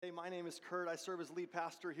My name is Kurt. I serve as lead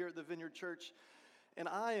pastor here at the Vineyard Church, and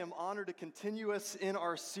I am honored to continue us in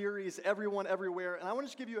our series, Everyone, Everywhere. And I want to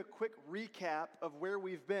just give you a quick recap of where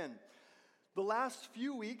we've been. The last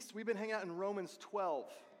few weeks, we've been hanging out in Romans 12.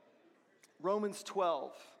 Romans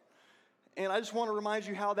 12. And I just want to remind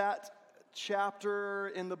you how that chapter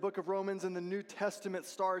in the book of Romans in the New Testament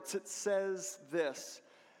starts. It says this: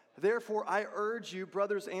 "Therefore, I urge you,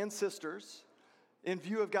 brothers and sisters, in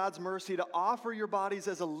view of God's mercy, to offer your bodies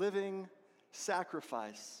as a living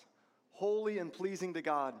sacrifice, holy and pleasing to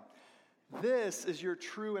God. This is your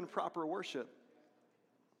true and proper worship.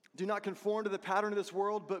 Do not conform to the pattern of this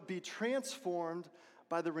world, but be transformed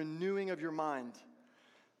by the renewing of your mind.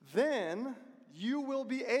 Then you will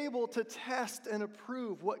be able to test and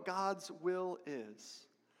approve what God's will is,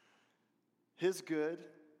 His good,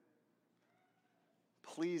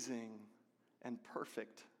 pleasing, and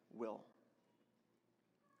perfect will."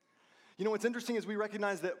 You know, what's interesting is we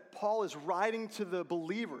recognize that Paul is writing to the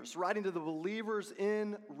believers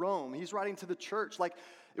in Rome. He's writing to the church. Like,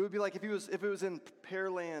 it would be like if it was in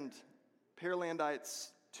Paralandites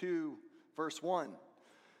 2, verse 1.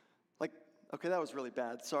 Like, okay, that was really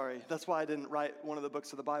bad. Sorry. That's why I didn't write one of the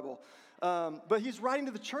books of the Bible. But he's writing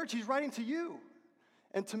to the church. He's writing to you.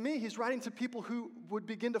 And to me, he's writing to people who would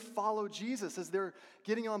begin to follow Jesus as they're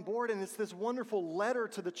getting on board. And it's this wonderful letter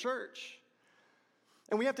to the church.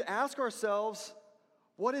 And we have to ask ourselves,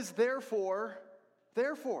 what is therefore?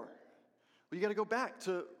 Well, you got to go back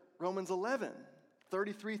to Romans 11,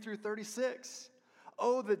 33 through 36.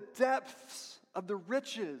 Oh, the depths of the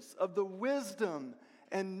riches of the wisdom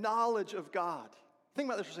and knowledge of God. Think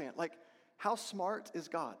about this for a second. Like, how smart is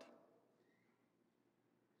God?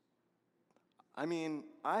 I mean,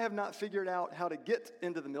 I have not figured out how to get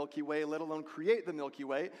into the Milky Way, let alone create the Milky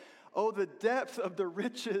Way. Oh, the depth of the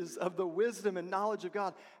riches of the wisdom and knowledge of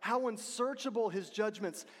God. How unsearchable His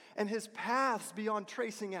judgments and His paths beyond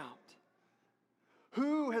tracing out.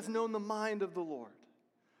 Who has known the mind of the Lord?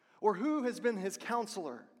 Or who has been His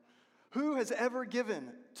counselor? Who has ever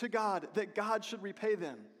given to God that God should repay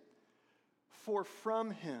them? For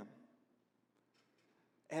from Him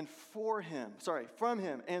and through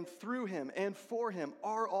Him and for Him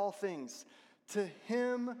are all things. To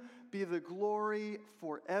Him be the glory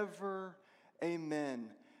forever.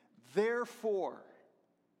 Amen. Therefore,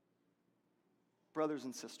 brothers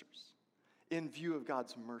and sisters, in view of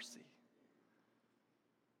God's mercy,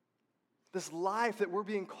 this life that we're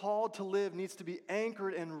being called to live needs to be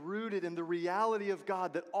anchored and rooted in the reality of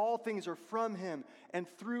God, that all things are from Him and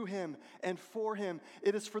through Him and for Him.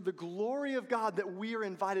 It is for the glory of God that we are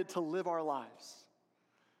invited to live our lives.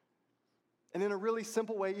 And in a really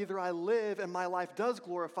simple way, either I live and my life does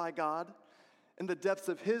glorify God in the depths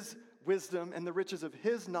of His wisdom and the riches of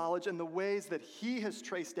His knowledge and the ways that He has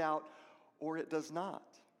traced out, or it does not.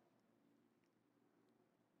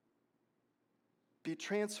 Be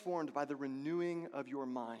transformed by the renewing of your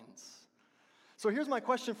minds. So here's my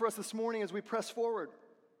question for us this morning as we press forward.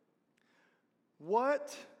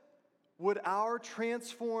 What would our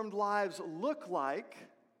transformed lives look like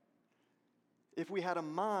if we had a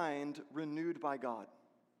mind renewed by God?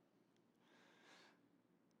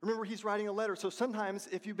 Remember, he's writing a letter. So sometimes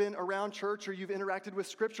if you've been around church or you've interacted with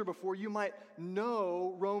Scripture before, you might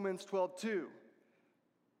know Romans 12:2.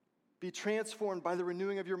 Be transformed by the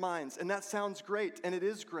renewing of your minds. And that sounds great, and it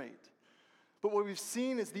is great. But what we've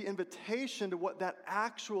seen is the invitation to what that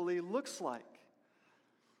actually looks like.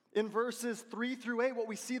 In verses 3 through 8, what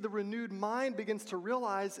we see the renewed mind begins to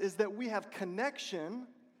realize is that we have connection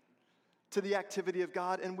to the activity of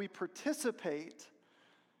God, and we participate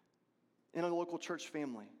in a local church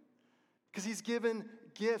family. Because He's given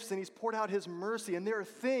gifts and He's poured out His mercy, and there are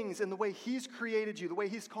things in the way He's created you, the way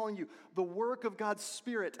He's calling you, the work of God's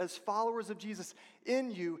Spirit as followers of Jesus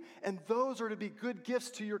in you, and those are to be good gifts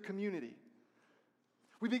to your community.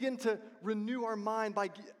 We begin to renew our mind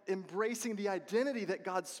by embracing the identity that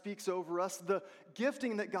God speaks over us, the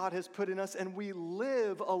gifting that God has put in us, and we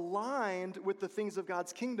live aligned with the things of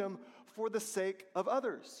God's kingdom for the sake of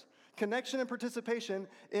others. Connection and participation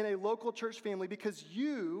in a local church family because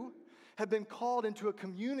you have been called into a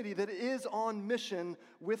community that is on mission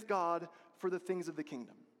with God for the things of the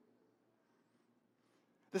kingdom.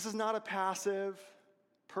 This is not a passive,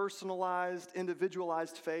 personalized,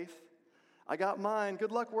 individualized faith. I got mine.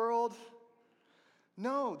 Good luck, world.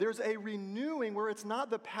 No, there's a renewing where it's not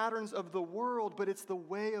the patterns of the world, but it's the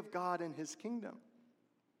way of God and His kingdom.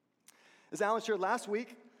 As Alan shared last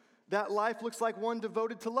week, that life looks like one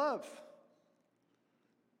devoted to love.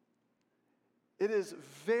 It is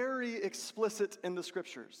very explicit in the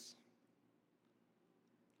Scriptures.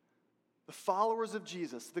 The followers of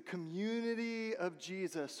Jesus, the community of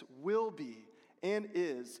Jesus will be and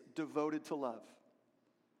is devoted to love.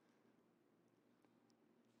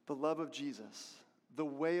 The love of Jesus, the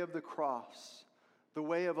way of the cross, the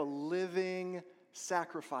way of a living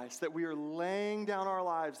sacrifice, that we are laying down our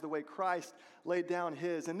lives the way Christ laid down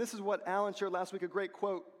his. And this is what Alan shared last week, a great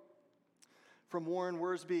quote from Warren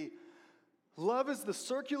Wiersbe. Love is the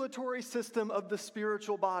circulatory system of the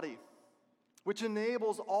spiritual body, which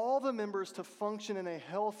enables all the members to function in a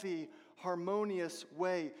healthy, harmonious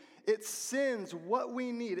way. It sends what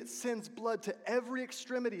we need. It sends blood to every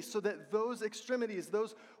extremity so that those extremities,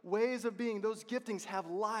 those ways of being, those giftings have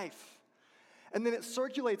life. And then it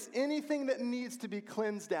circulates anything that needs to be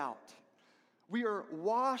cleansed out. We are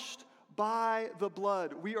washed by the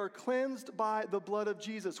blood. We are cleansed by the blood of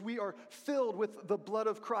Jesus. We are filled with the blood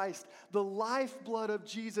of Christ. The lifeblood of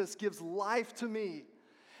Jesus gives life to me.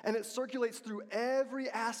 And it circulates through every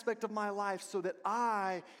aspect of my life so that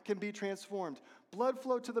I can be transformed. Blood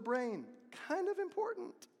flow to the brain, kind of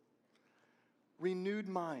important. Renewed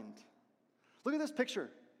mind. Look at this picture.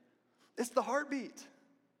 It's the heartbeat.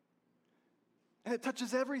 And it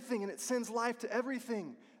touches everything and it sends life to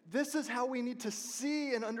everything. This is how we need to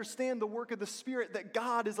see and understand the work of the Spirit, that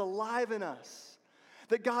God is alive in us,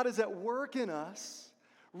 that God is at work in us,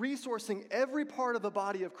 resourcing every part of the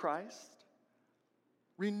body of Christ,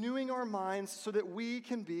 renewing our minds so that we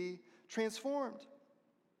can be transformed.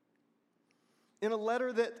 In a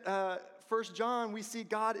letter that 1 John, we see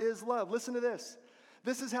God is love. Listen to this.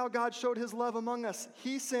 This is how God showed his love among us.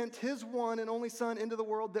 He sent his one and only Son into the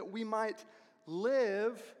world that we might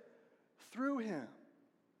live through him.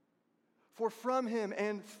 For from him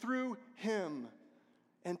and through him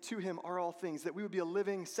and to him are all things, that we would be a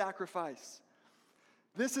living sacrifice.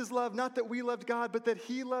 This is love, not that we loved God, but that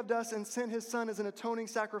he loved us and sent his Son as an atoning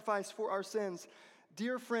sacrifice for our sins.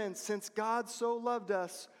 Dear friends, since God so loved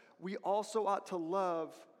us, we also ought to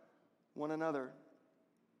love one another.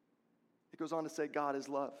 It goes on to say, God is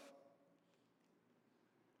love.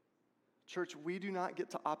 Church, we do not get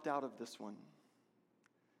to opt out of this one.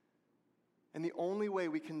 And the only way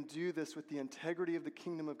we can do this with the integrity of the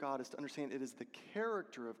kingdom of God is to understand it is the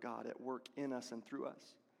character of God at work in us and through us.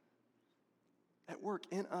 At work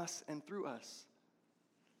in us and through us.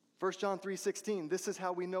 1 John 3:16, this is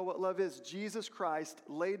how we know what love is. Jesus Christ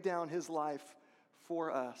laid down his life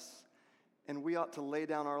for us, and we ought to lay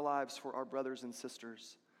down our lives for our brothers and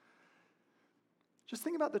sisters. Just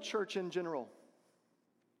think about the church in general.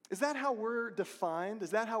 Is that how we're defined?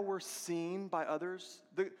 Is that how we're seen by others?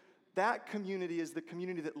 That community is the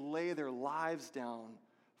community that lay their lives down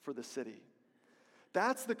for the city.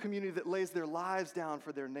 That's the community that lays their lives down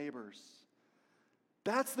for their neighbors.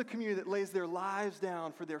 That's the community that lays their lives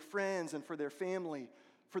down for their friends and for their family,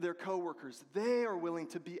 for their coworkers. They are willing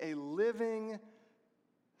to be a living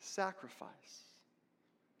sacrifice,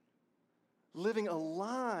 living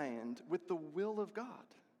aligned with the will of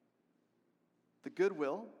God, the good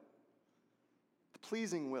will, the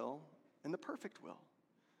pleasing will, and the perfect will.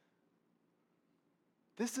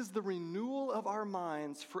 This is the renewal of our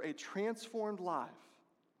minds for a transformed life.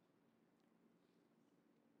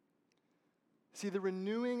 See, the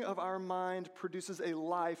renewing of our mind produces a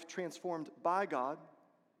life transformed by God,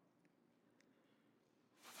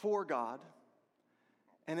 for God,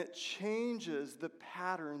 and it changes the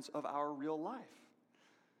patterns of our real life.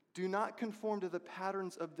 Do not conform to the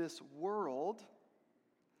patterns of this world,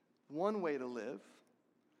 one way to live,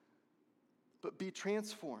 but be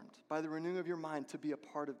transformed by the renewing of your mind to be a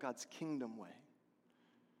part of God's kingdom way,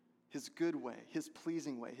 his good way, his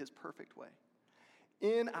pleasing way, his perfect way,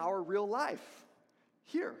 in our real life,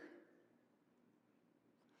 here.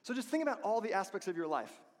 So just think about all the aspects of your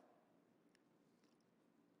life.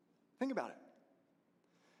 Think about it.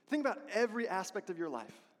 Think about every aspect of your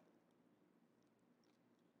life.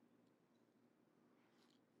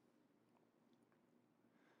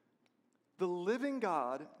 The living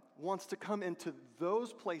God wants to come into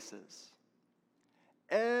those places,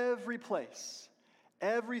 every place,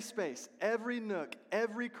 every space, every nook,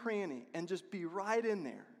 every cranny, and just be right in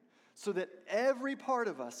there so that every part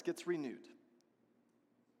of us gets renewed.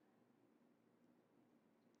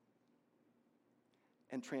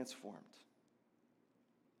 And transformed.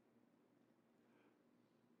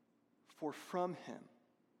 For from him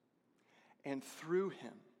and through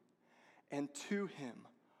him and to him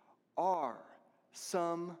are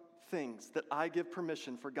some things that I give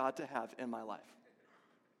permission for God to have in my life.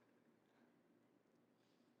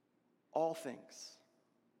 All things.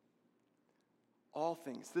 All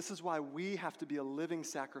things. This is why we have to be a living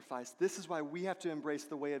sacrifice. This is why we have to embrace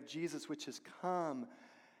the way of Jesus, which has come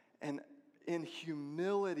and in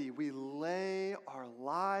humility, we lay our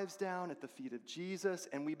lives down at the feet of Jesus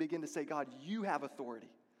and we begin to say, God, you have authority.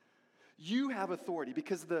 You have authority,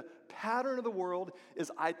 because the pattern of the world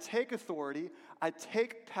is I take authority, I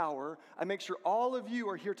take power, I make sure all of you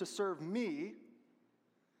are here to serve me.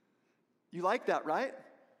 You like that, right?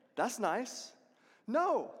 That's nice.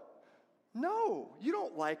 No, you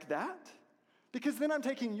don't like that. Because then I'm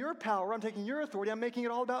taking your power, I'm taking your authority, I'm making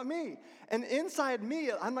it all about me. And inside me,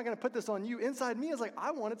 I'm not going to put this on you, inside me is like,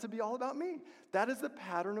 I want it to be all about me. That is the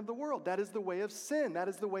pattern of the world. That is the way of sin. That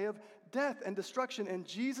is the way of death and destruction. And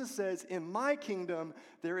Jesus says, in my kingdom,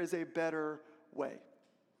 there is a better way.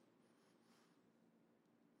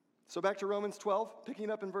 So back to Romans 12, picking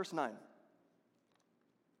up in verse 9.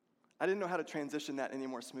 I didn't know how to transition that any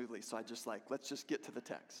more smoothly, so I just let's just get to the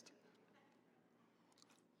text.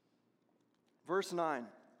 Verse 9,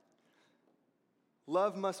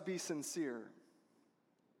 love must be sincere.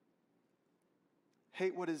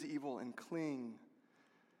 Hate what is evil and cling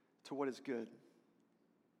to what is good.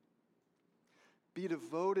 Be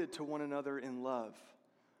devoted to one another in love.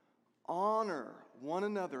 Honor one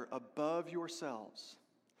another above yourselves.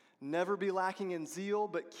 Never be lacking in zeal,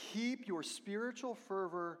 but keep your spiritual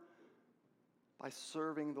fervor by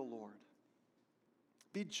serving the Lord.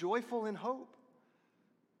 Be joyful in hope,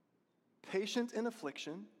 patient in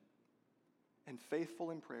affliction, and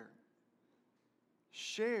faithful in prayer.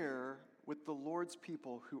 Share with the Lord's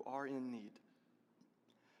people who are in need.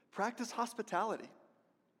 Practice hospitality.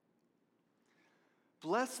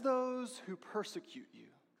 Bless those who persecute you.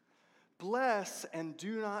 Bless and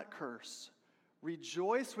do not curse.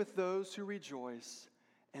 Rejoice with those who rejoice,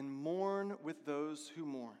 and mourn with those who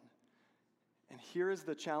mourn. And here is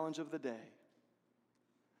the challenge of the day.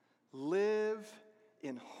 Live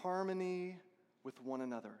in harmony with one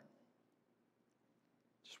another.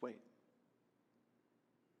 Just wait.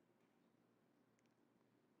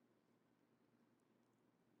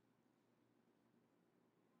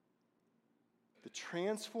 The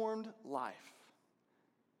transformed life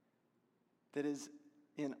that is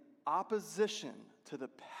in opposition to the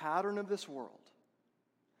pattern of this world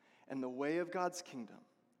and the way of God's kingdom,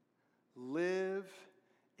 live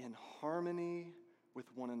in harmony with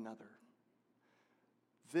one another.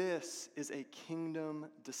 This is a kingdom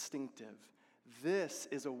distinctive. This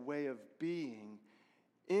is a way of being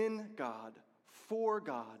in God, for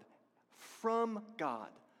God, from God,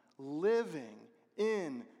 living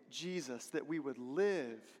in Jesus, that we would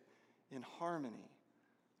live in harmony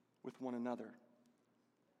with one another.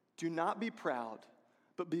 Do not be proud,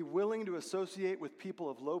 but be willing to associate with people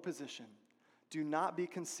of low position. Do not be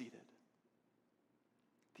conceited.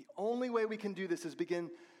 The only way we can do this is begin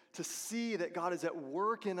to see that God is at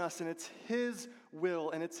work in us, and it's His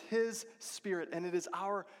will, and it's His Spirit, and it is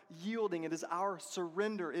our yielding, it is our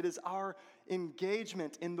surrender, it is our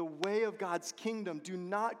engagement in the way of God's kingdom. Do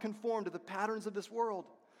not conform to the patterns of this world,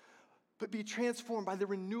 but be transformed by the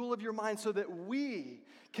renewal of your mind so that we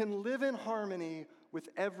can live in harmony with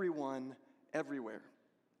everyone, everywhere.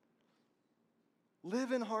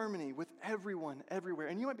 Live in harmony with everyone, everywhere.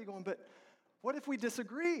 And you might be going, but what if we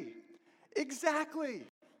disagree? Exactly.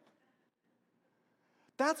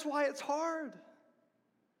 That's why it's hard.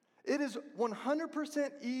 It is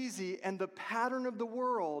 100% easy and the pattern of the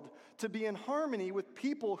world to be in harmony with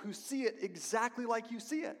people who see it exactly like you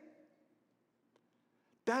see it.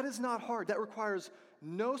 That is not hard. That requires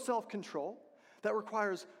no self-control. That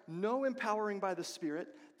requires no empowering by the Spirit.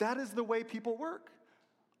 That is the way people work.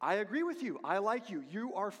 I agree with you. I like you.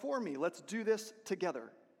 You are for me. Let's do this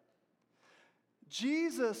together.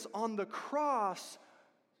 Jesus on the cross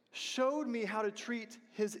showed me how to treat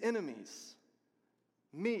his enemies.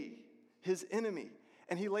 Me, his enemy.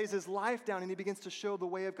 And he lays his life down and he begins to show the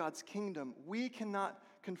way of God's kingdom. We cannot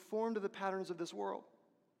conform to the patterns of this world.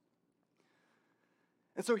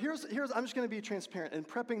 And so here's I'm just going to be transparent. In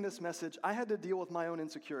prepping this message, I had to deal with my own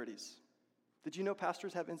insecurities. Did you know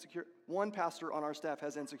pastors have insecurities? One pastor on our staff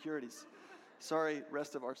has insecurities. Sorry,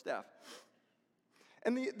 rest of our staff.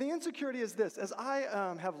 And the insecurity is this. As I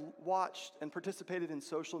have watched and participated in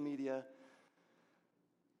social media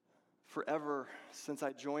forever since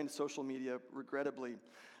I joined social media, regrettably,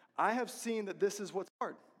 I have seen that this is what's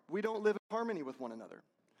hard. We don't live in harmony with one another.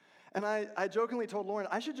 And I jokingly told Lauren,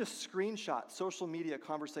 I should just screenshot social media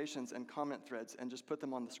conversations and comment threads and just put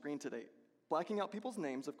them on the screen today. Blacking out people's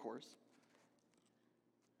names, of course.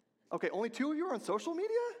 Okay, only 2 of you are on social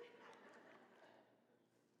media?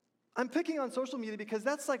 I'm picking on social media because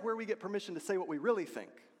that's like where we get permission to say what we really think.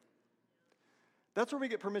 That's where we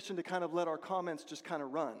get permission to kind of let our comments just kind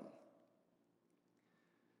of run.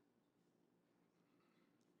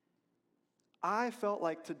 I felt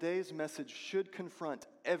like today's message should confront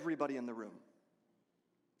everybody in the room.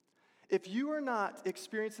 If you are not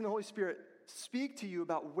experiencing the Holy Spirit speak to you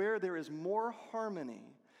about where there is more harmony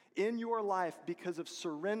in your life because of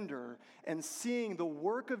surrender and seeing the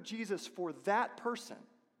work of Jesus for that person,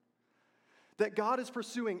 that God is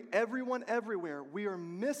pursuing everyone everywhere, we are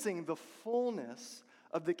missing the fullness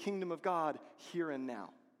of the kingdom of God here and now,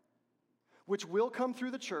 which will come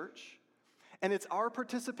through the church, and it's our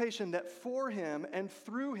participation that for him and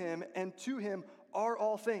through him and to him are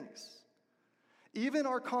all things. Even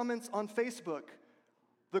our comments on Facebook,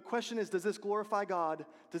 the question is, does this glorify God?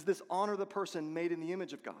 Does this honor the person made in the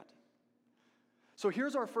image of God? So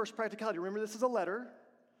here's our first practicality. Remember, this is a letter.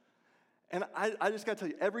 And I just got to tell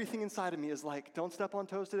you, everything inside of me is like, don't step on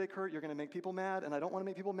toes today, Kurt. You're going to make people mad, and I don't want to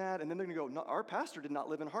make people mad. And then they're going to go, no, our pastor did not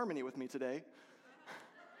live in harmony with me today.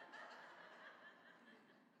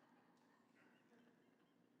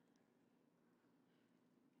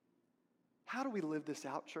 How do we live this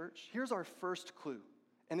out, church? Here's our first clue,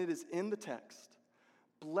 and it is in the text.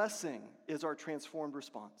 Blessing is our transformed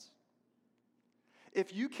response.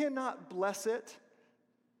 If you cannot bless it,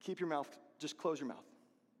 keep your mouth, just close your mouth.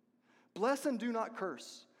 Bless and do not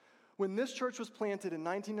curse. When this church was planted in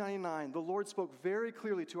 1999, the Lord spoke very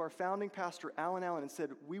clearly to our founding pastor, Alan Allen, and said,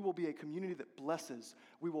 we will be a community that blesses.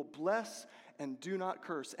 We will bless and do not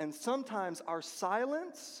curse. And sometimes our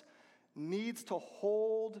silence needs to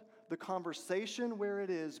hold the conversation where it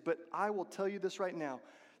is, but I will tell you this right now.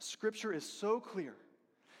 Scripture is so clear.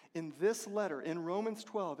 In this letter, in Romans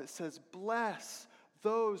 12, it says, bless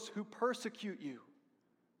those who persecute you.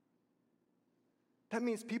 That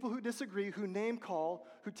means people who disagree, who name call,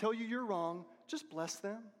 who tell you you're wrong, just bless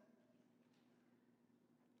them.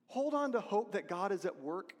 Hold on to hope that God is at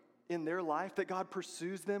work in their life, that God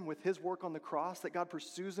pursues them with his work on the cross, that God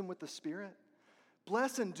pursues them with the Spirit.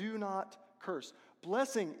 Bless and do not curse.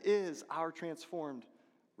 Blessing is our transformed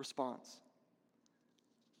response.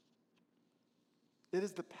 It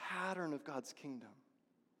is the pattern of God's kingdom.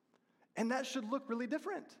 And that should look really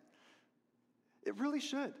different. It really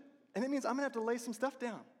should. And it means I'm going to have to lay some stuff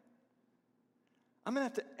down. I'm going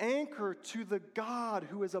to have to anchor to the God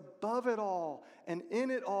who is above it all and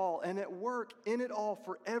in it all and at work in it all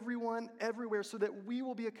for everyone, everywhere, so that we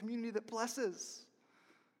will be a community that blesses.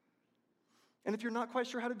 And if you're not quite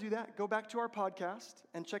sure how to do that, go back to our podcast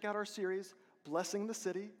and check out our series, Blessing the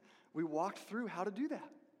City. We walked through how to do that.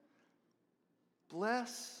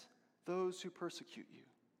 Bless those who persecute you.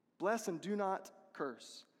 Bless and do not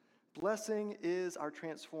curse. Blessing is our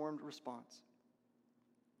transformed response.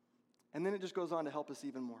 And then it just goes on to help us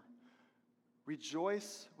even more.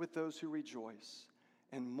 Rejoice with those who rejoice,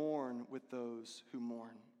 and mourn with those who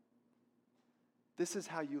mourn. This is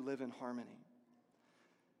how you live in harmony.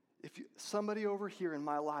 If somebody over here in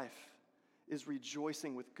my life is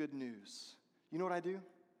rejoicing with good news, you know what I do?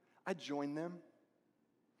 I join them.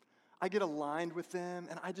 I get aligned with them,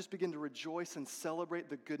 and I just begin to rejoice and celebrate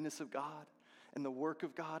the goodness of God and the work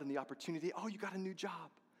of God and the opportunity. Oh, you got a new job.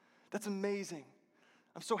 That's amazing.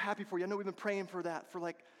 I'm so happy for you. I know we've been praying for that for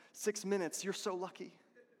like 6 minutes. You're so lucky.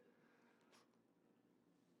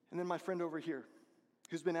 And then my friend over here,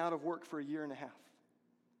 who's been out of work for 1.5 years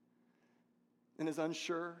and is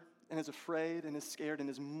unsure and is afraid and is scared and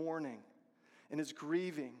is mourning and is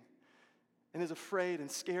grieving and is afraid and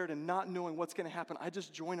scared and not knowing what's going to happen. I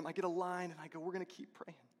just join him. I get a line and I go, we're going to keep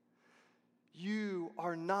praying. You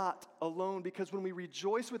are not alone, because when we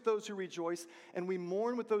rejoice with those who rejoice and we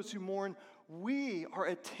mourn with those who mourn, we are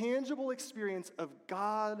a tangible experience of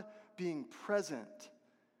God being present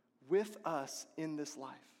with us in this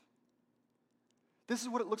life. This is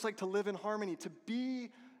what it looks like to live in harmony, to be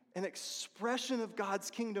an expression of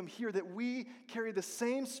God's kingdom here, that we carry the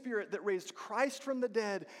same Spirit that raised Christ from the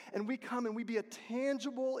dead, and we come and we be a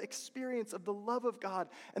tangible experience of the love of God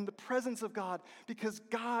and the presence of God, because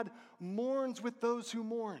God mourns with those who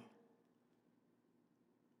mourn.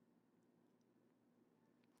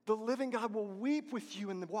 The living God will weep with you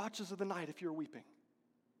in the watches of the night if you're weeping.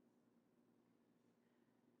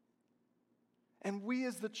 And we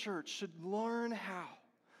as the church should learn how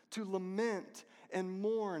to lament and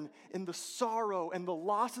mourn in the sorrow and the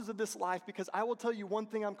losses of this life, because I will tell you one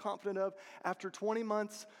thing I'm confident of after 20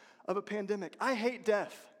 months of a pandemic. I hate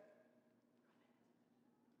death.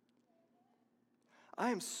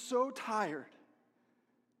 I am so tired.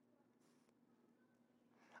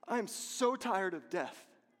 I am so tired of death.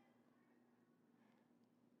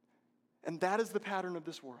 And that is the pattern of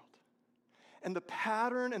this world. And the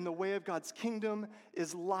pattern and the way of God's kingdom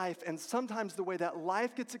is life. And sometimes the way that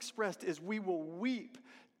life gets expressed is we will weep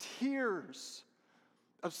tears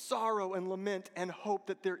of sorrow and lament and hope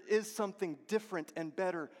that there is something different and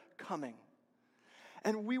better coming.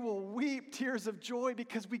 And we will weep tears of joy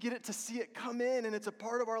because we get to see it come in and it's a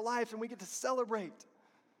part of our life and we get to celebrate.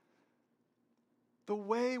 The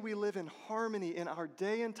way we live in harmony in our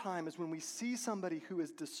day and time is when we see somebody who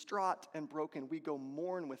is distraught and broken, we go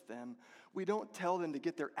mourn with them. We don't tell them to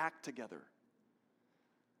get their act together.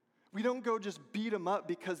 We don't go just beat them up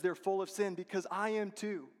because they're full of sin, because I am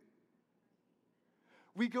too.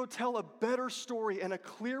 We go tell a better story and a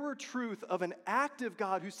clearer truth of an active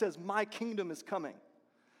God who says, my kingdom is coming.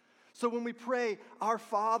 So when we pray, our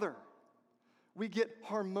Father, we get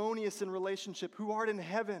harmonious in relationship. Who art in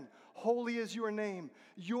heaven, holy is your name.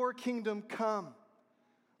 Your kingdom come.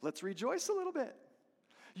 Let's rejoice a little bit.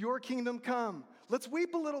 Your kingdom come. Let's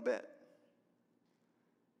weep a little bit.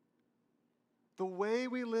 The way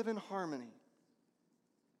we live in harmony.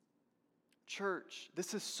 Church,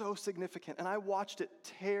 this is so significant, and I watched it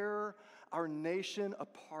tear our nation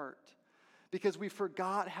apart because we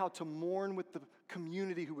forgot how to mourn with the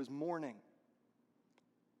community who was mourning.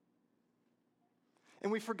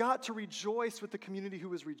 And we forgot to rejoice with the community who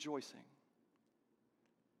was rejoicing.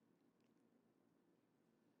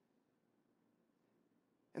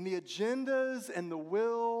 And the agendas and the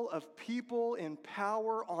will of people in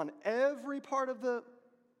power on every part of the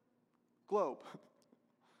globe,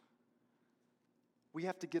 we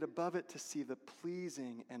have to get above it to see the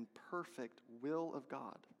pleasing and perfect will of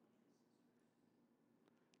God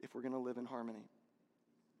if we're going to live in harmony.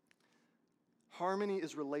 Harmony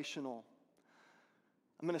is relational.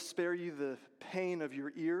 I'm going to spare you the pain of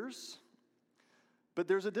your ears, but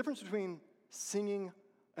there's a difference between singing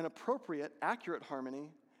an appropriate, accurate harmony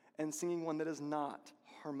and singing one that is not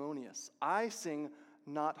harmonious. I sing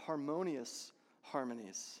not harmonious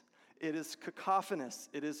harmonies. It is cacophonous.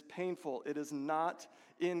 It is painful. It is not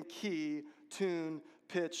in key, tune,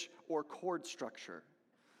 pitch, or chord structure.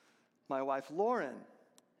 My wife, Lauren,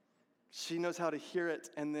 she knows how to hear it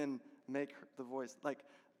and then make the voice. Like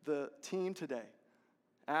the team today,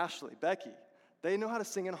 Ashley, Becky, they know how to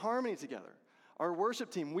sing in harmony together. Our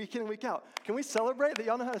worship team, week in and week out. Can we celebrate that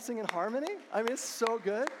y'all know how to sing in harmony? I mean, it's so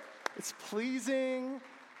good. It's pleasing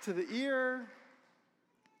to the ear.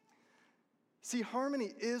 See,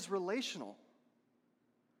 harmony is relational.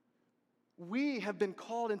 We have been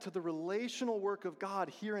called into the relational work of God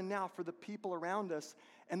here and now for the people around us,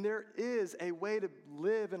 and there is a way to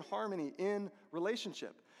live in harmony in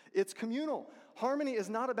relationship. It's communal. Harmony is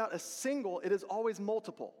not about a single, it is always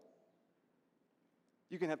multiple.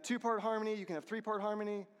 You can have 2-part harmony, you can have 3-part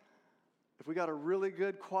harmony. If we got a really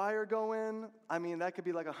good choir going, I mean, that could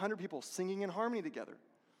be like 100 people singing in harmony together.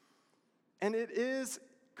 And it is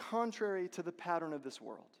contrary to the pattern of this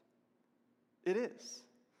world. It is.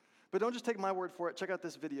 But don't just take my word for it. Check out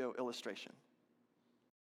this video illustration.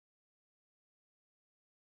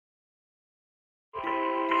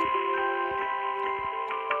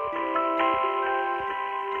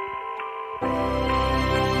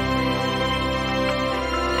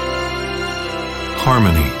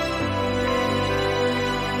 Harmony.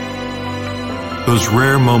 Those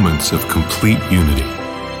rare moments of complete unity.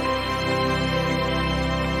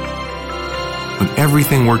 When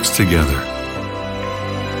everything works together.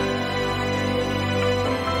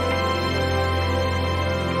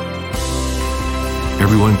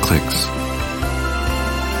 Everyone clicks.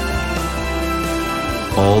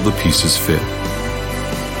 All the pieces fit.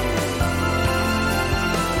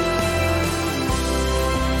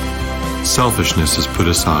 Selfishness is put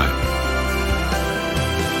aside.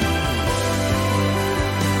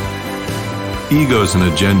 Egos and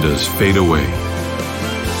agendas fade away.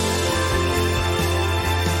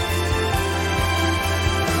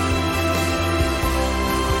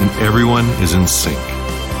 And everyone is in sync.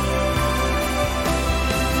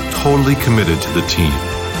 Totally committed to the team.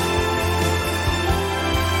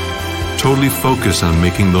 Totally focused on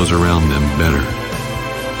making those around them better.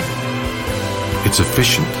 It's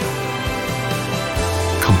efficient.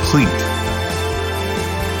 Complete.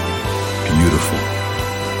 Beautiful.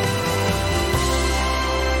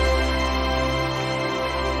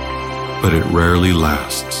 But it rarely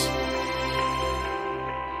lasts.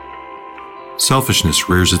 Selfishness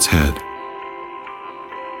rears its head.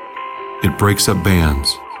 It breaks up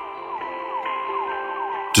bands,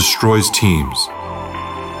 destroys teams,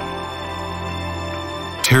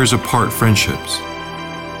 tears apart friendships.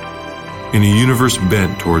 In a universe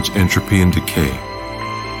bent towards entropy and decay,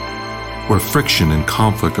 where friction and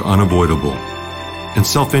conflict are unavoidable and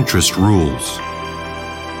self-interest rules,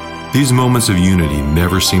 these moments of unity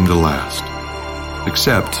never seem to last,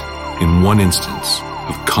 except in one instance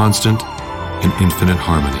of constant and infinite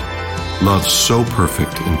harmony. Love so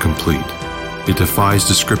perfect and complete, it defies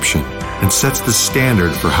description and sets the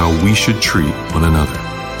standard for how we should treat one another.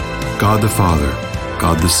 God the Father,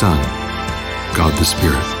 God the Son, God the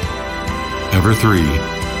Spirit, ever three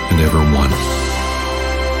and ever one.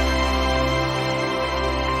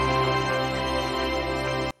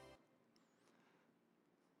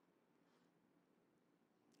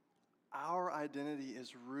 Our identity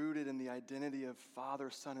is rooted in the identity of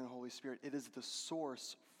Father, Son, and Holy Spirit. It is the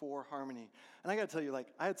source for harmony. And I gotta tell you,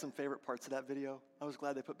 I had some favorite parts of that video. I was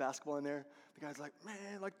glad they put basketball in there. The guy's like,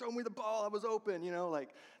 man, throw me the ball, I was open, isn't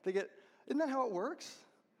that how it works?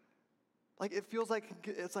 It feels like,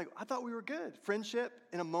 I thought we were good. Friendship,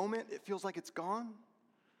 in a moment, it feels like it's gone.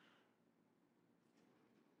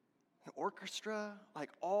 An orchestra,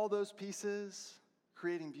 all those pieces,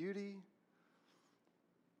 creating beauty.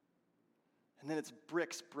 And then it's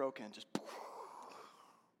bricks broken, just,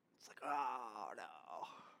 it's oh no.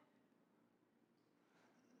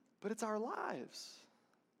 But it's our lives.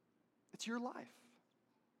 It's your life.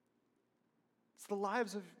 It's the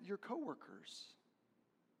lives of your coworkers.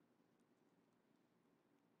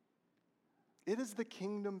 It is the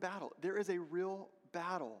kingdom battle. There is a real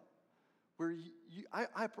battle where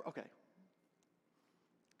okay.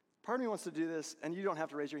 Part of me wants to do this, and you don't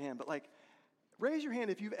have to raise your hand, but raise your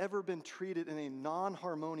hand if you've ever been treated in a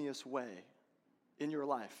non-harmonious way in your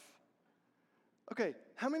life. Okay,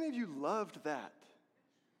 how many of you loved that?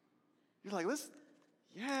 You're like,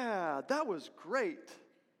 yeah, that was great.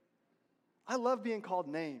 I love being called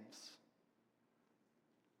names.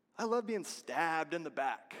 I love being stabbed in the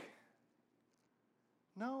back.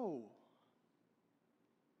 No.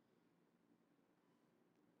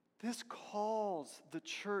 This calls the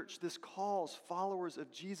church, this calls followers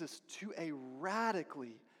of Jesus to a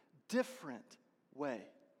radically different way.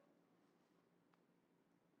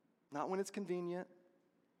 Not when it's convenient,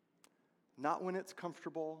 not when it's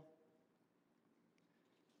comfortable.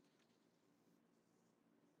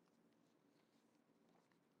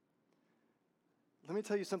 Let me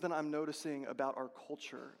tell you something I'm noticing about our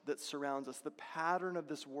culture that surrounds us, the pattern of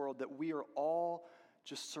this world that we are all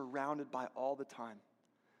just surrounded by all the time.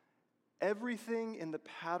 Everything in the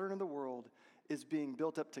pattern of the world is being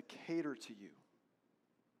built up to cater to you.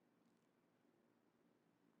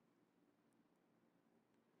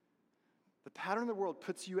 The pattern of the world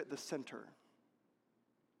puts you at the center.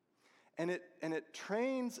 And it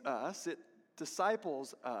trains us, it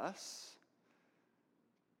disciples us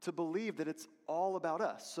to believe that it's all about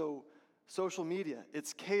us. So social media,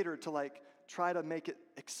 it's catered to try to make it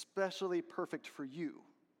especially perfect for you.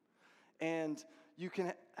 And you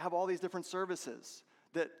can have all these different services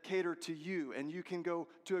that cater to you, and you can go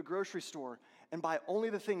to a grocery store and buy only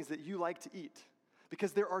the things that you like to eat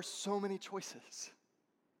because there are so many choices.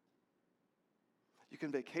 You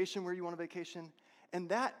can vacation where you want to vacation, and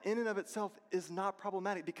that in and of itself is not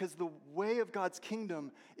problematic because the way of God's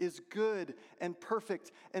kingdom is good and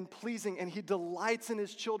perfect and pleasing, and He delights in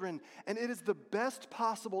His children, and it is the best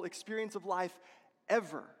possible experience of life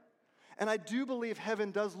ever. And I do believe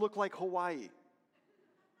heaven does look like Hawaii.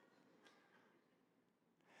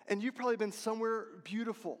 And you've probably been somewhere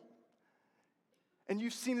beautiful. And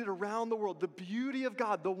you've seen it around the world. The beauty of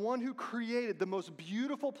God, the one who created the most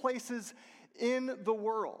beautiful places in the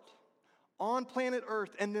world, on planet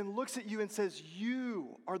Earth, and then looks at you and says,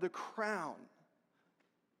 you are the crown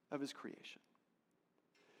of His creation.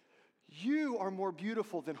 You are more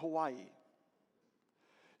beautiful than Hawaii.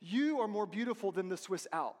 You are more beautiful than the Swiss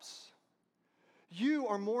Alps. You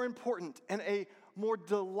are more important and a more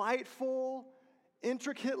delightful,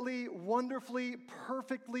 intricately, wonderfully,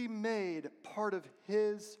 perfectly made part of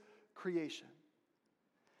His creation.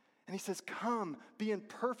 And He says, come, be in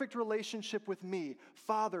perfect relationship with me,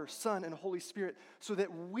 Father, Son, and Holy Spirit, so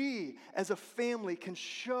that we as a family can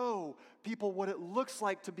show people what it looks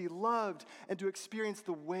like to be loved and to experience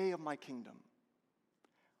the way of my kingdom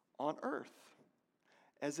on earth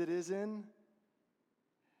as it is in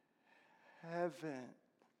heaven.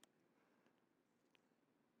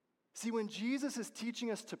 See, when Jesus is teaching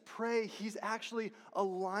us to pray, He's actually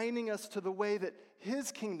aligning us to the way that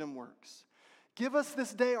His kingdom works. Give us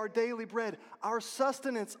this day our daily bread, our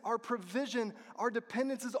sustenance, our provision, our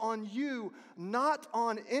dependence is on You, not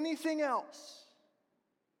on anything else.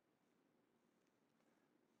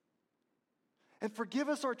 And forgive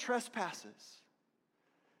us our trespasses.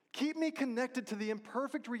 Keep me connected to the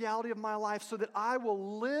imperfect reality of my life so that I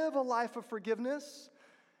will live a life of forgiveness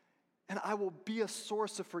and I will be a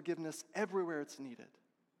source of forgiveness everywhere it's needed.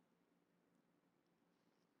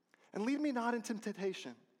 And lead me not into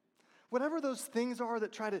temptation. Whatever those things are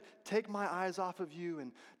that try to take my eyes off of you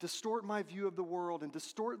and distort my view of the world and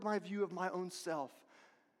distort my view of my own self,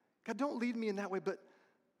 God, don't lead me in that way, but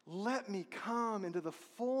let me come into the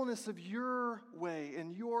fullness of your way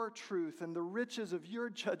and your truth and the riches of your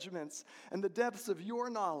judgments and the depths of your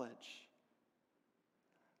knowledge,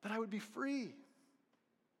 that I would be free.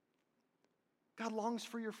 God longs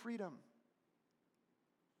for your freedom.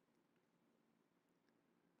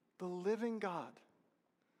 The living God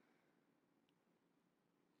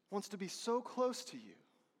wants to be so close to you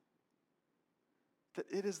that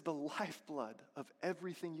it is the lifeblood of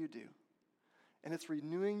everything you do. And it's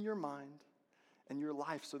renewing your mind and your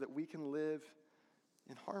life so that we can live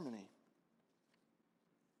in harmony.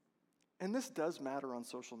 And this does matter on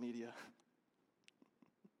social media.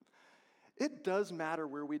 It does matter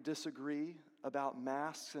where we disagree about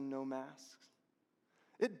masks and no masks.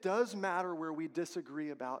 It does matter where we disagree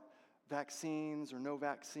about vaccines or no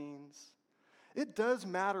vaccines. It does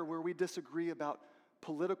matter where we disagree about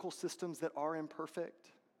political systems that are imperfect.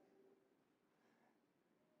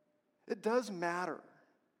 It does matter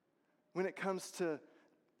when it comes to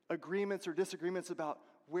agreements or disagreements about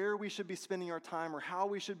where we should be spending our time or how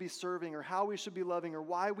we should be serving or how we should be loving or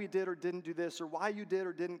why we did or didn't do this or why you did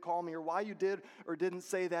or didn't call me or why you did or didn't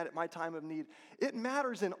say that at my time of need. It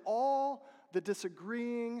matters in all the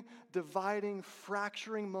disagreeing, dividing,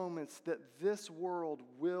 fracturing moments that this world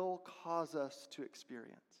will cause us to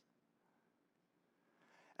experience.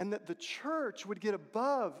 And that the church would get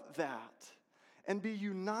above that and be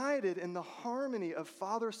united in the harmony of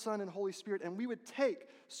Father, Son, and Holy Spirit, and we would take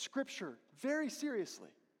Scripture very seriously.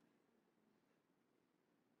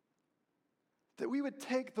 That we would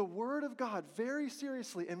take the Word of God very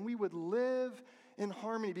seriously, and we would live in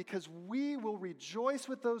harmony, because we will rejoice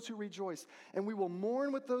with those who rejoice, and we will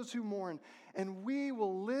mourn with those who mourn, and we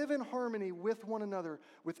will live in harmony with one another,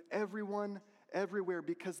 with everyone, everywhere,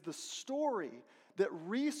 because the story that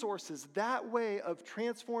resources that way of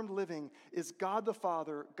transformed living is God the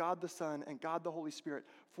Father, God the Son, and God the Holy Spirit.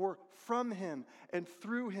 For from Him and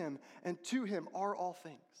through Him and to Him are all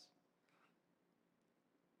things.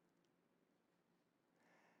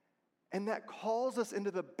 And that calls us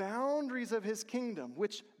into the boundaries of His kingdom,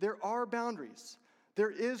 which there are boundaries.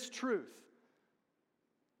 There is truth.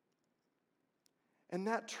 And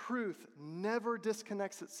that truth never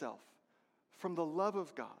disconnects itself from the love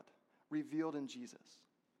of God revealed in Jesus.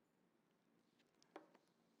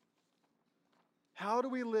 How do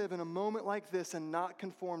we live in a moment like this and not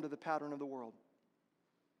conform to the pattern of the world?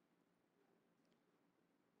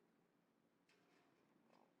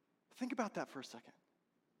 Think about that for a second.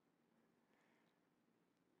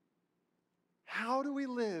 How do we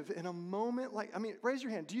live in a moment like, raise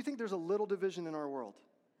your hand. Do you think there's a little division in our world?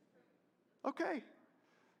 Okay.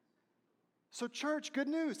 So church, good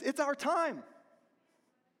news. It's our time.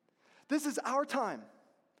 This is our time.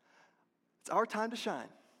 It's our time to shine.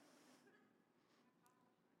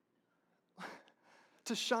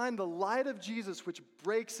 To shine the light of Jesus which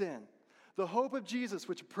breaks in. The hope of Jesus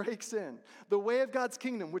which breaks in. The way of God's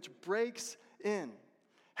kingdom which breaks in.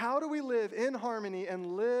 How do we live in harmony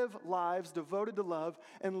and live lives devoted to love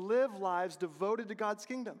and live lives devoted to God's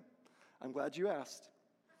kingdom? I'm glad you asked.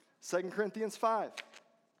 2 Corinthians 5.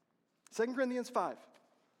 2 Corinthians 5.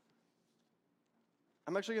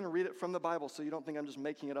 I'm actually going to read it from the Bible so you don't think I'm just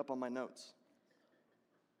making it up on my notes.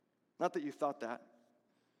 Not that you thought that.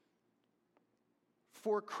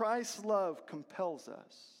 For Christ's love compels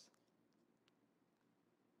us,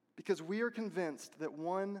 because we are convinced that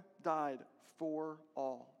one died for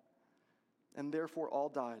all, and therefore all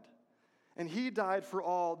died. And He died for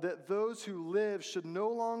all, that those who live should no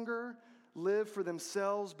longer live for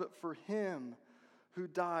themselves, but for Him who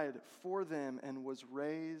died for them and was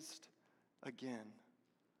raised again.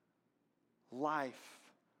 Life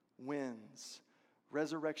wins.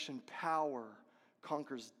 Resurrection power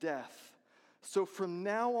conquers death. So from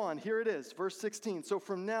now on, here it is, verse 16. So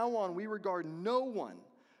from now on, we regard no one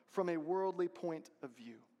from a worldly point of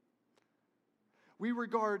view. We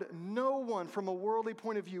regard no one from a worldly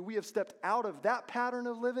point of view. We have stepped out of that pattern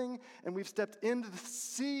of living, and we've stepped into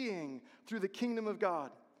seeing through the kingdom of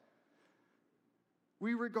God.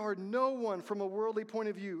 We regard no one from a worldly point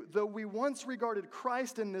of view. Though we once regarded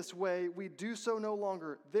Christ in this way, we do so no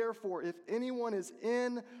longer. Therefore, if anyone is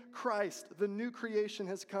in Christ, the new creation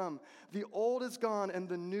has come. The old is gone and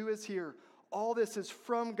the new is here. All this is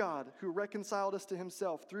from God, who reconciled us to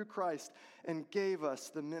Himself through Christ and gave us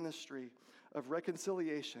the ministry of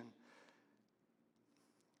reconciliation.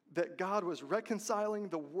 that God was reconciling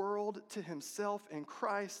the world to himself in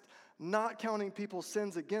Christ, not counting people's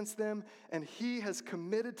sins against them, and he has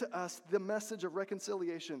committed to us the message of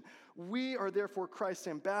reconciliation. We are therefore Christ's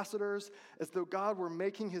ambassadors, as though God were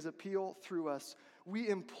making his appeal through us. We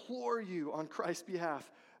implore you on Christ's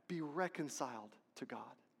behalf, be reconciled to God.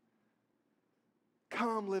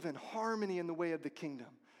 Come live in harmony in the way of the kingdom.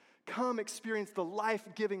 Come experience the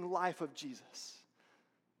life-giving life of Jesus.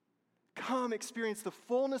 Come experience the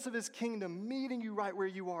fullness of his kingdom meeting you right where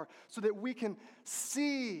you are so that we can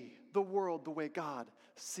see the world the way God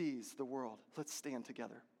sees the world. Let's stand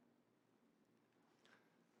together.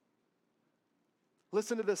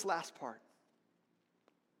 Listen to this last part.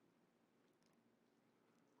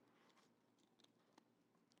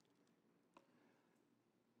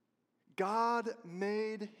 God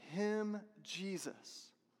made him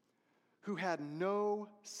Jesus, who had no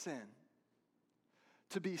sin,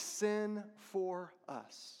 to be sin for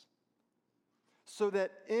us, so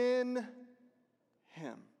that in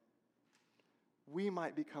him we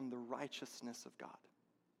might become the righteousness of God.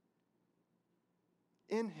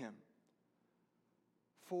 In him,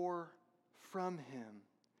 for from him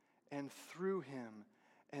and through him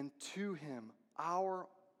and to him are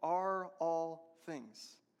all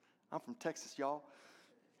things. I'm from Texas, y'all.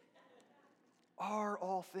 Are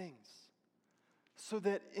all things. So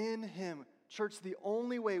that in him, church, the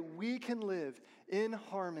only way we can live in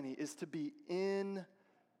harmony is to be in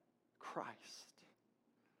Christ.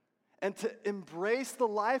 And to embrace the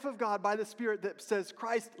life of God by the Spirit that says,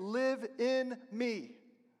 Christ, live in me.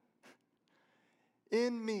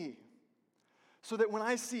 In me. So that when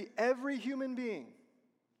I see every human being,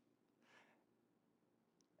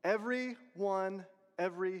 everyone,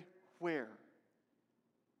 everywhere,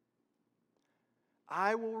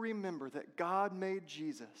 I will remember that God made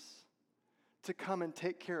Jesus to come and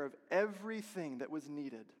take care of everything that was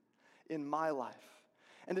needed in my life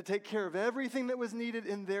and to take care of everything that was needed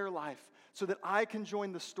in their life so that I can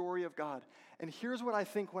join the story of God. And here's what I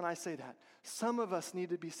think when I say that. Some of us need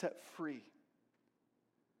to be set free.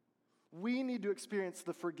 We need to experience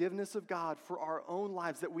the forgiveness of God for our own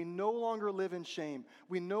lives, that we no longer live in shame.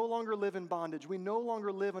 We no longer live in bondage. We no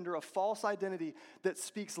longer live under a false identity that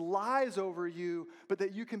speaks lies over you, but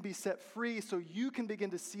that you can be set free so you can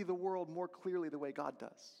begin to see the world more clearly the way God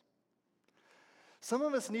does. Some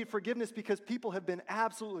of us need forgiveness because people have been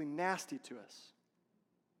absolutely nasty to us.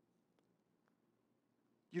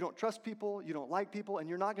 You don't trust people, you don't like people, and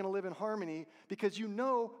you're not going to live in harmony because you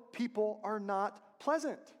know people are not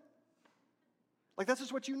pleasant. Like, that's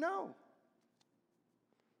just what you know.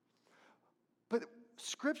 But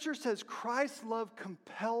Scripture says Christ's love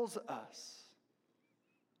compels us.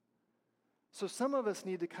 So some of us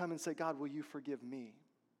need to come and say, God, will you forgive me?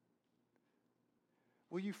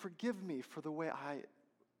 Will you forgive me for the way I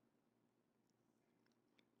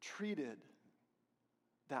treated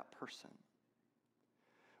that person?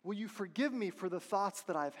 Will you forgive me for the thoughts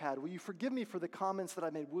that I've had? Will you forgive me for the comments that I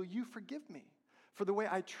made? Will you forgive me for the way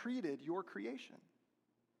I treated your creation?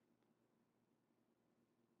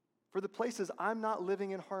 For the places I'm not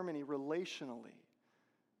living in harmony relationally,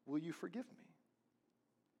 will you forgive me?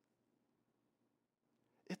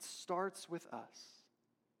 It starts with us.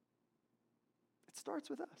 It starts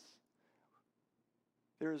with us.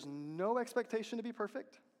 There is no expectation to be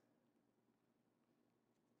perfect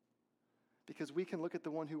because we can look at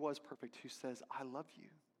the one who was perfect, who says, I love you.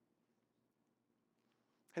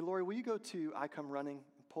 Hey, Lori, will you go to I Come Running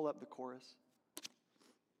and pull up the chorus?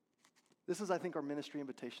 This is, I think, our ministry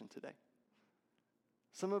invitation today.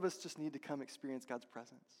 Some of us just need to come experience God's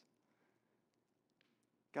presence.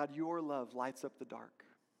 God, your love lights up the dark.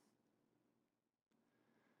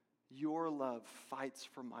 Your love fights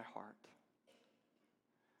for my heart.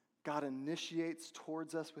 God initiates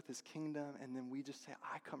towards us with his kingdom, and then we just say,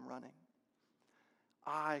 I come running.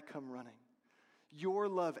 I come running. Your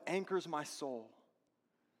love anchors my soul.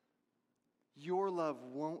 Your love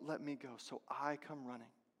won't let me go, so I come running.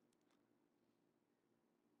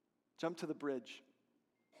 Jump to the bridge.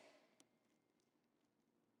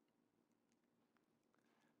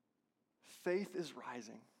 Faith is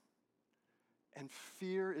rising, and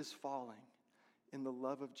fear is falling in the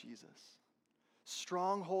love of Jesus.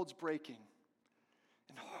 Strongholds breaking,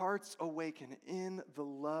 and hearts awaken in the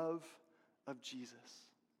love of Jesus.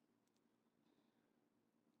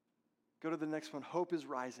 Go to the next one. Hope is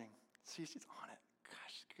rising. See, she's on it.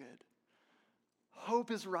 Gosh, good. Hope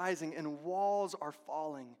is rising, and walls are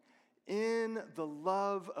falling in the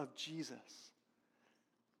love of Jesus.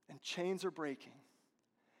 And chains are breaking.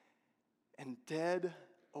 And dead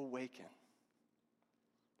awaken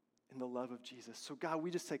in the love of Jesus. So God,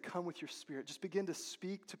 we just say, come with your Spirit. Just begin to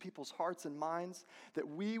speak to people's hearts and minds, that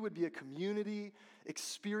we would be a community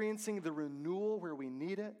experiencing the renewal where we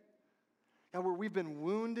need it. God, where we've been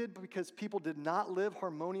wounded because people did not live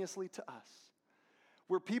harmoniously to us.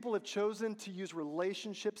 Where people have chosen to use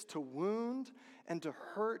relationships to wound and to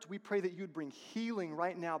hurt, we pray that you'd bring healing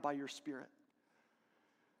right now by your Spirit.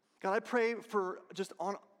 God, I pray for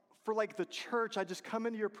the church, I just come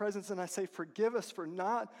into your presence and I say, forgive us for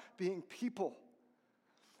not being people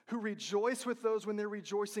who rejoice with those when they're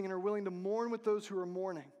rejoicing and are willing to mourn with those who are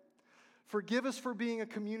mourning. Forgive us for being a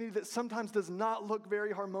community that sometimes does not look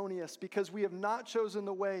very harmonious because we have not chosen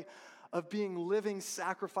the way of being living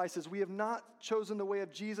sacrifices. We have not chosen the way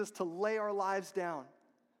of Jesus to lay our lives down.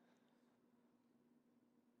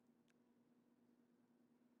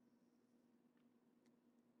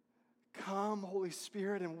 Come, Holy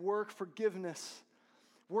Spirit, and work forgiveness,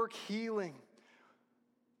 work healing.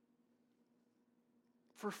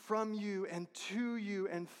 For from you and to you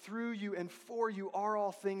and through you and for you are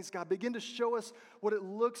all things, God. Begin to show us what it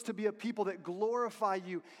looks to be a people that glorify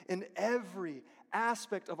you in every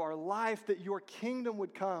aspect of our life, that your kingdom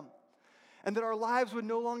would come, and that our lives would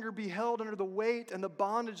no longer be held under the weight and the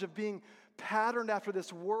bondage of being patterned after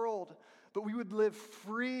this world, but we would live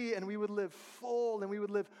free and we would live full and we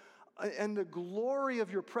would live in the glory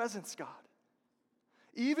of your presence, God.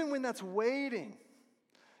 Even when that's waiting,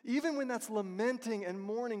 even when that's lamenting and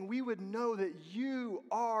mourning, we would know that you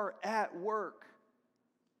are at work.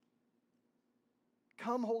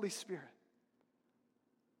 Come, Holy Spirit.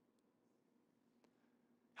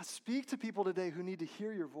 Now speak to people today who need to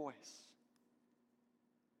hear your voice.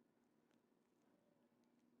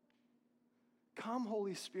 Come,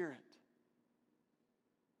 Holy Spirit.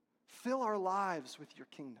 Fill our lives with your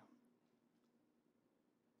kingdom.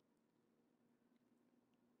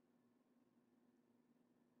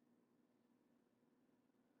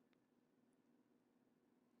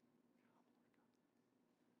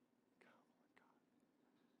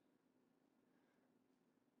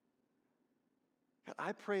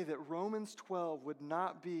 I pray that Romans 12 would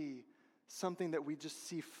not be something that we just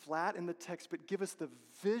see flat in the text, but give us the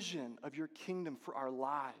vision of your kingdom for our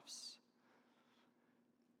lives.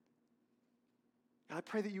 I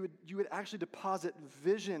pray that you would actually deposit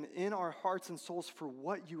vision in our hearts and souls for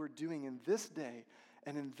what you are doing in this day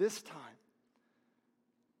and in this time.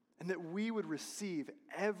 And that we would receive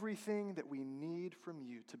everything that we need from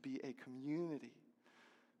you to be a community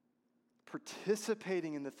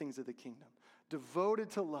participating in the things of the kingdom, devoted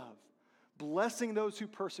to love, blessing those who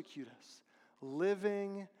persecute us,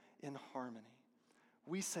 living in harmony.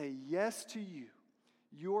 We say yes to you,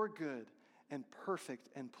 your good and perfect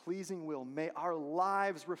and pleasing will. May our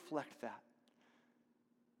lives reflect that.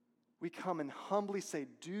 We come and humbly say,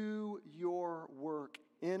 do your work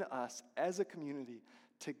in us as a community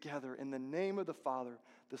together in the name of the Father,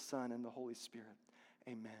 the Son, and the Holy Spirit.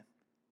 Amen.